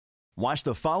Watch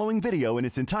the following video in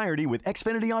its entirety with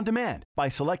Xfinity On Demand by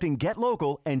selecting Get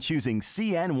Local and choosing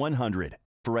CN100.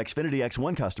 For Xfinity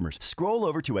X1 customers, scroll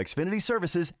over to Xfinity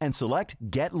Services and select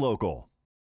Get Local.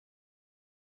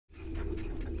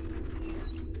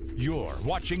 You're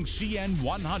watching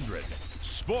CN100,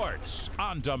 Sports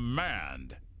on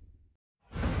Demand.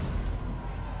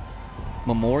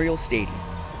 Memorial Stadium,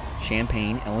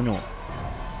 Champaign, Illinois.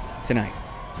 Tonight,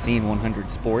 CN100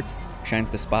 Sports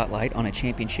shines the spotlight on a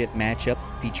championship matchup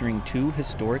featuring two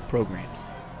historic programs,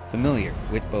 familiar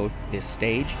with both this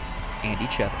stage and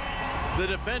each other. The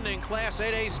defending Class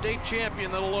 8A state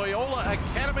champion, the Loyola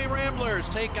Academy Ramblers,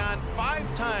 take on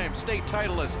five-time state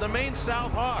titleists, the Maine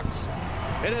South Hawks.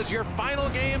 It is your final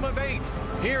game of 8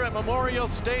 here at Memorial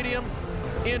Stadium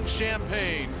in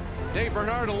Champaign. Dave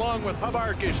Bernard along with Hub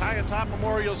Arkish high atop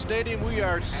Memorial Stadium. We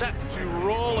are set to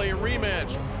roll a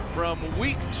rematch from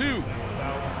week 2.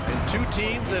 And two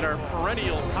teams that are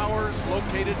perennial powers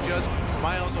located just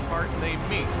miles apart, and they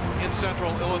meet in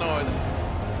central Illinois.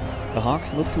 The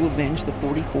Hawks look to avenge the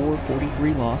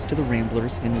 44-43 loss to the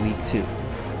Ramblers in week 2.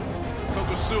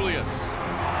 Kokousulias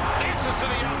dances to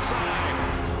the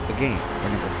outside. A game where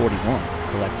number 41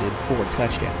 collected 4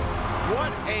 touchdowns.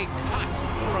 What a cut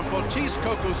from Fotis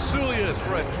Kokousulias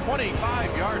for a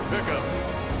 25-yard pickup.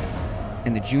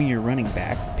 And the junior running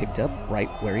back picked up right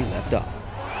where he left off.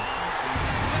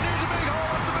 And there's a big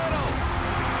hole up the middle.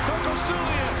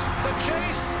 Kokousulias, the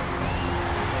chase.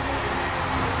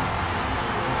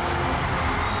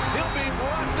 He'll be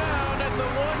brought down at the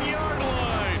 1-yard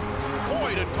line.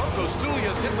 Boy, did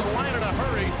Kokousulias hit the line in a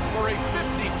hurry for a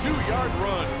 52-yard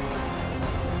run.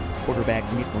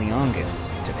 Quarterback Nick Leongas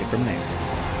took it from there.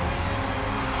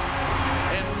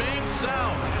 And Maine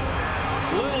South,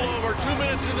 little over 2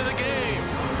 minutes into the game.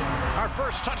 Our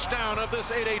first touchdown of this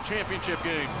 8A championship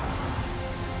game.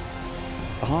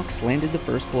 The Hawks landed the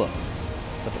first blow,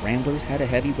 but the Ramblers had a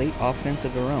heavyweight offense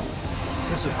of their own.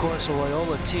 This, of course, a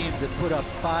Loyola team that put up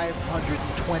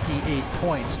 528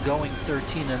 points, going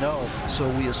 13-0, so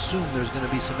we assume there's going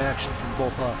to be some action from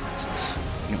both offenses.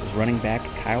 And it was running back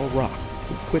Kyle Rock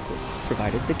who quickly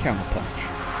provided the counterpunch.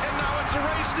 And now it's a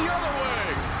race the other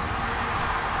way.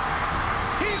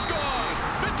 He's gone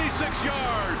 56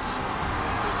 yards.